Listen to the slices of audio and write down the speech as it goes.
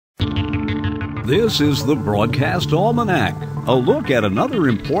This is the Broadcast Almanac, a look at another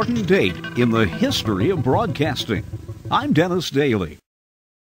important date in the history of broadcasting. I'm Dennis Daly.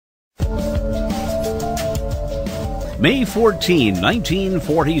 May 14,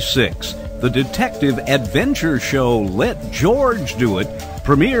 1946, the detective adventure show Let George Do It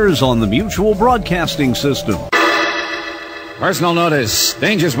premieres on the Mutual Broadcasting System. Personal notice,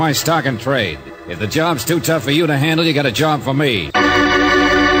 danger's my stock and trade. If the job's too tough for you to handle, you got a job for me.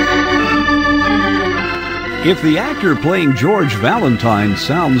 If the actor playing George Valentine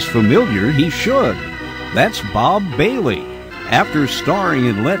sounds familiar, he should. That's Bob Bailey. After starring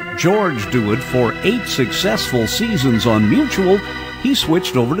in Let George Do It for 8 successful seasons on Mutual, he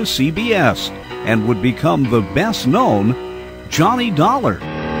switched over to CBS and would become the best-known Johnny Dollar.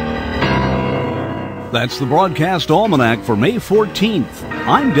 That's the Broadcast Almanac for May 14th.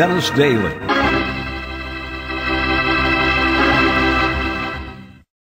 I'm Dennis Daly.